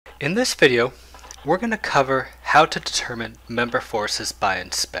In this video, we're going to cover how to determine member forces by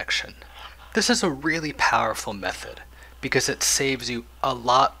inspection. This is a really powerful method because it saves you a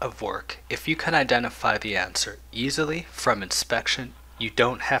lot of work. If you can identify the answer easily from inspection, you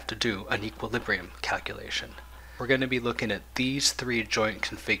don't have to do an equilibrium calculation. We're going to be looking at these three joint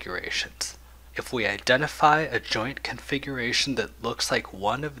configurations. If we identify a joint configuration that looks like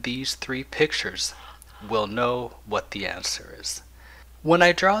one of these three pictures, we'll know what the answer is. When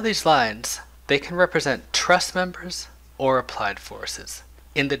I draw these lines, they can represent truss members or applied forces.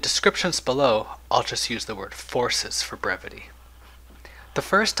 In the descriptions below, I'll just use the word forces for brevity. The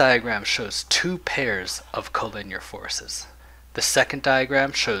first diagram shows two pairs of collinear forces. The second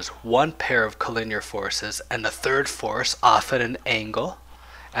diagram shows one pair of collinear forces and the third force off at an angle.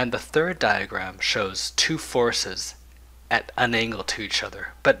 And the third diagram shows two forces at an angle to each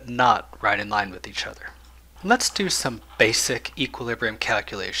other, but not right in line with each other. Let's do some basic equilibrium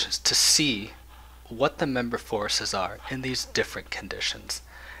calculations to see what the member forces are in these different conditions.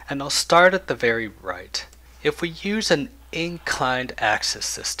 And I'll start at the very right. If we use an inclined axis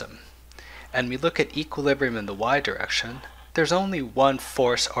system and we look at equilibrium in the y direction, there's only one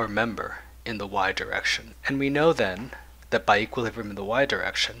force or member in the y direction. And we know then that by equilibrium in the y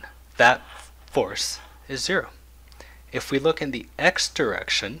direction, that force is zero. If we look in the x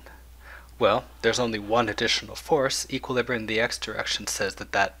direction, well, there's only one additional force. Equilibrium in the x direction says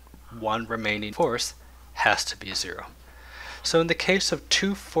that that one remaining force has to be zero. So in the case of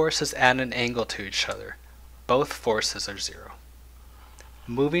two forces at an angle to each other, both forces are zero.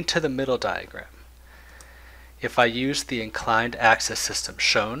 Moving to the middle diagram, if I use the inclined axis system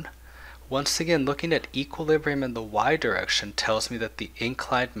shown, once again looking at equilibrium in the y direction tells me that the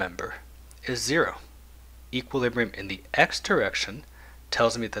inclined member is zero. Equilibrium in the x direction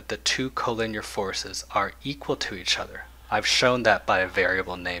tells me that the two collinear forces are equal to each other. I've shown that by a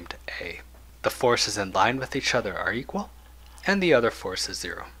variable named A. The forces in line with each other are equal, and the other force is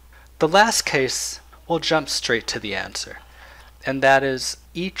zero. The last case, we'll jump straight to the answer, and that is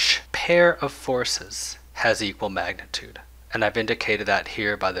each pair of forces has equal magnitude. And I've indicated that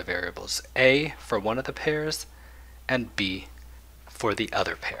here by the variables A for one of the pairs and B for the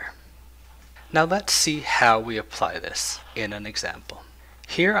other pair. Now let's see how we apply this in an example.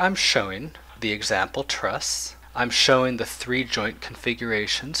 Here I'm showing the example truss. I'm showing the three joint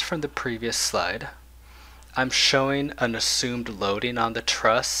configurations from the previous slide. I'm showing an assumed loading on the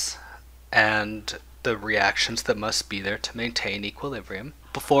truss and the reactions that must be there to maintain equilibrium.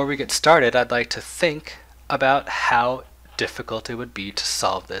 Before we get started, I'd like to think about how difficult it would be to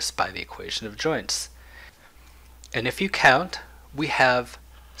solve this by the equation of joints. And if you count, we have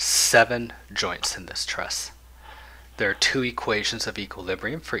 7 joints in this truss. There are 2 equations of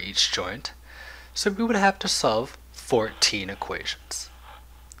equilibrium for each joint, so we would have to solve 14 equations.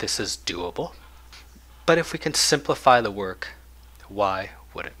 This is doable, but if we can simplify the work, why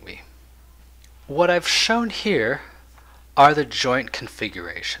wouldn't we? What I've shown here are the joint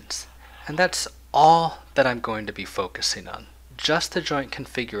configurations, and that's all that I'm going to be focusing on. Just the joint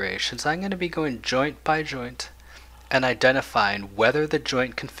configurations. I'm going to be going joint by joint and identifying whether the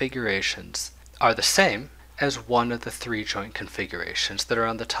joint configurations are the same as one of the 3 joint configurations that are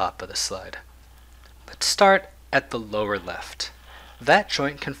on the top of the slide. Let's start at the lower left. That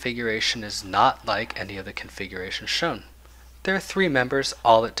joint configuration is not like any of the configurations shown. There are 3 members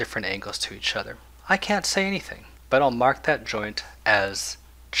all at different angles to each other. I can't say anything, but I'll mark that joint as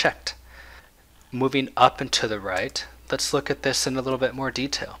checked. Moving up and to the right, let's look at this in a little bit more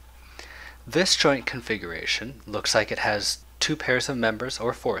detail. This joint configuration looks like it has 2 pairs of members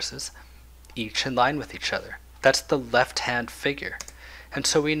or forces, each in line with each other. That's the left-hand figure. And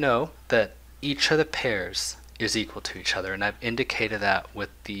so we know that each of the pairs is equal to each other, and I've indicated that with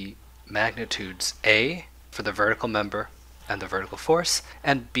the magnitudes A for the vertical member and the vertical force,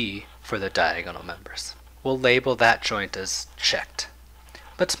 and B for the diagonal members. We'll label that joint as checked.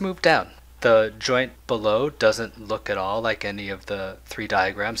 Let's move down. The joint below doesn't look at all like any of the 3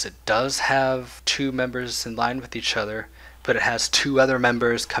 diagrams. It does have 2 members in line with each other, but it has 2 other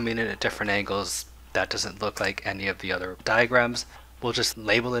members coming in at different angles. That doesn't look like any of the other diagrams. We'll just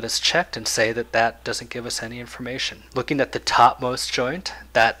label it as checked and say that that doesn't give us any information. Looking at the topmost joint,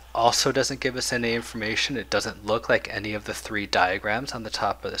 that also doesn't give us any information. It doesn't look like any of the 3 diagrams on the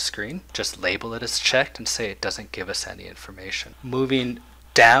top of the screen. Just label it as checked and say it doesn't give us any information. Moving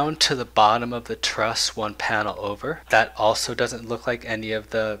down to the bottom of the truss, 1 panel over, that also doesn't look like any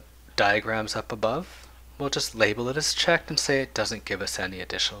of the diagrams up above. We'll just label it as checked and say it doesn't give us any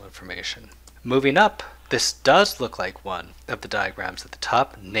additional information. Moving up, this does look like one of the diagrams at the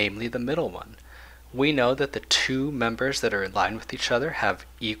top, namely the middle one. we know that the two members that are in line with each other have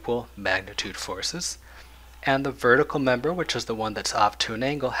equal magnitude forces, and the vertical member, which is the one that's off to an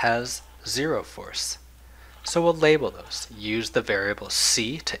angle, has 0 force. So we'll label those. Use the variable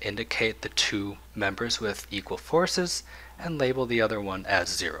C to indicate the two members with equal forces, and label the other one as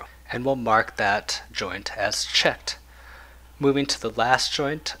 0. And we'll mark that joint as checked. Moving to the last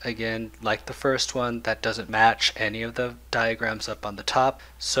joint, again, like the first one, that doesn't match any of the diagrams up on the top,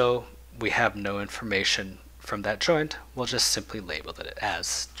 so we have no information from that joint. We'll just simply label it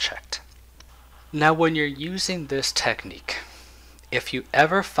as checked. Now when you're using this technique, if you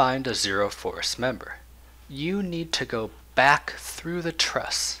ever find a 0 force member, you need to go back through the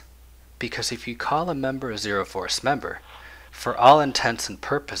truss, because if you call a member a 0 force member, for all intents and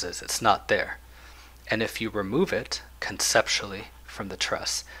purposes it's not there. And if you remove it conceptually from the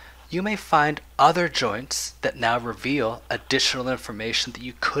truss, you may find other joints that now reveal additional information that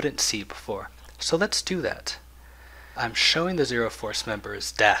you couldn't see before. So let's do that. I'm showing the 0 force member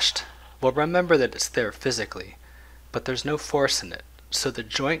as dashed. Well, remember that it's there physically, but there's no force in it, so the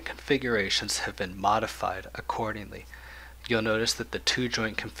joint configurations have been modified accordingly. You'll notice that the two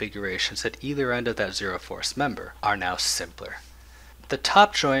joint configurations at either end of that 0 force member are now simpler. The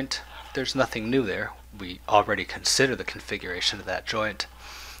top joint, there's nothing new there. We already considered the configuration of that joint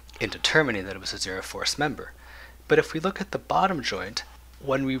in determining that it was a 0 force member. But if we look at the bottom joint,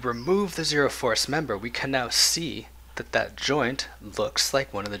 when we remove the 0 force member, we can now see that that joint looks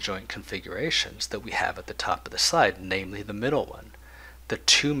like one of the joint configurations that we have at the top of the slide, namely the middle one. The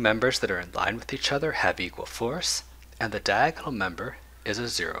two members that are in line with each other have equal force, and the diagonal member is a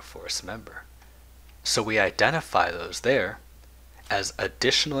 0 force member. So we identify those there as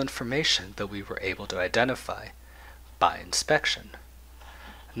additional information that we were able to identify by inspection.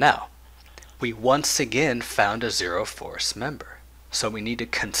 Now, we once again found a 0 force member, so we need to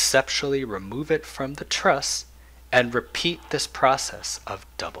conceptually remove it from the truss and repeat this process of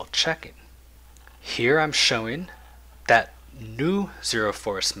double checking. Here I'm showing that new 0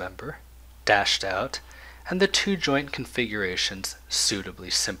 force member dashed out and the two joint configurations suitably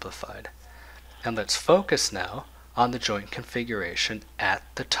simplified. And let's focus now on the joint configuration at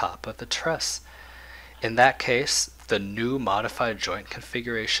the top of the truss. In that case, the new modified joint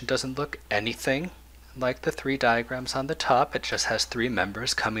configuration doesn't look anything like the three diagrams on the top. It just has three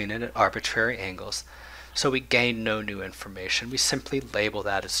members coming in at arbitrary angles. So we gain no new information. We simply label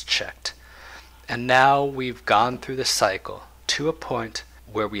that as checked. And now we've gone through the cycle to a point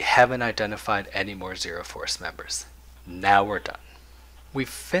where we haven't identified any more 0 force members. Now we're done. We've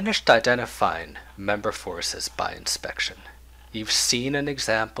finished identifying member forces by inspection. You've seen an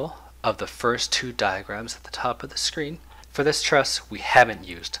example of the first two diagrams at the top of the screen. For this truss, we haven't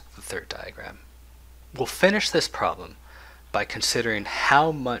used the third diagram. We'll finish this problem by considering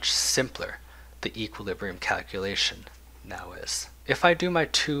how much simpler the equilibrium calculation now is. If I do my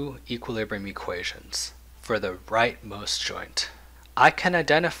two equilibrium equations for the rightmost joint, I can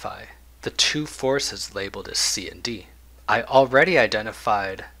identify the two forces labeled as C and D. I already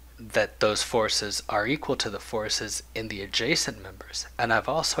identified that those forces are equal to the forces in the adjacent members, and I've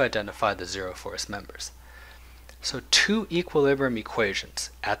also identified the 0 force members. So two equilibrium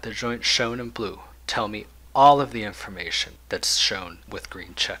equations at the joint shown in blue tell me all of the information that's shown with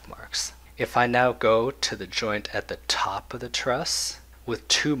green check marks. If I now go to the joint at the top of the truss with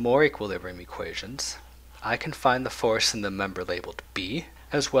two more equilibrium equations, I can find the force in the member labeled B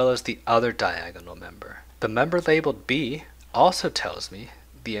as well as the other diagonal member. The member labeled B also tells me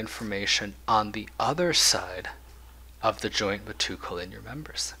the information on the other side of the joint with two collinear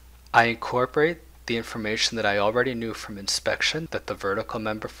members. I incorporate the information that I already knew from inspection, that the vertical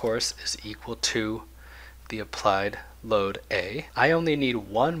member force is equal to the applied load A. I only need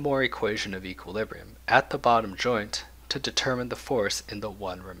one more equation of equilibrium at the bottom joint to determine the force in the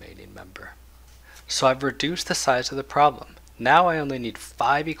one remaining member. So I've reduced the size of the problem. Now I only need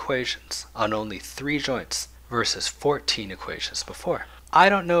 5 equations on only 3 joints versus 14 equations before. I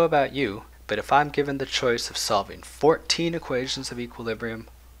don't know about you, but if I'm given the choice of solving 14 equations of equilibrium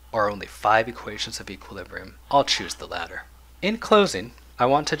or only 5 equations of equilibrium, I'll choose the latter. In closing, I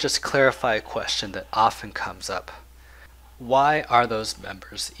want to just clarify a question that often comes up. Why are those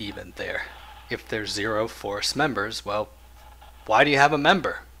members even there? If they're 0 force members, well, why do you have a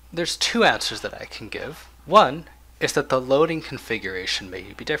member? There's 2 answers that I can give. One is that the loading configuration may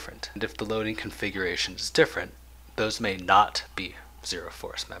be different. And if the loading configuration is different, those may not be 0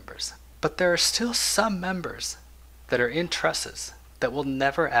 force members. But there are still some members that are in trusses that will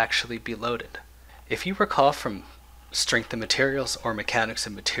never actually be loaded. If you recall from strength of materials or mechanics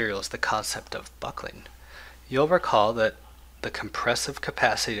of materials the concept of buckling, you'll recall that the compressive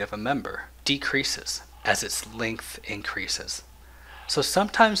capacity of a member decreases as its length increases. So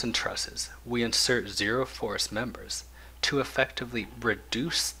sometimes in trusses, we insert zero force members to effectively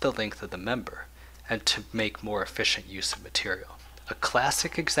reduce the length of the member and to make more efficient use of material. A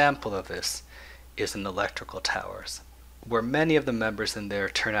classic example of this is in electrical towers, where many of the members in there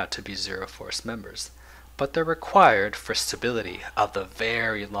turn out to be zero force members, but they're required for stability of the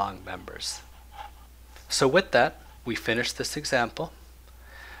very long members. So with that, we finish this example.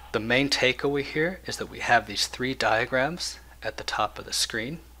 The main takeaway here is that we have these three diagrams at the top of the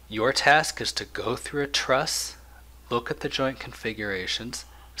screen. Your task is to go through a truss, look at the joint configurations,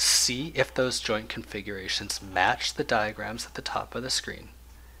 see if those joint configurations match the diagrams at the top of the screen,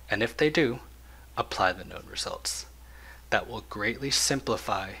 and if they do, apply the known results. That will greatly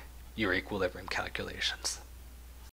simplify your equilibrium calculations.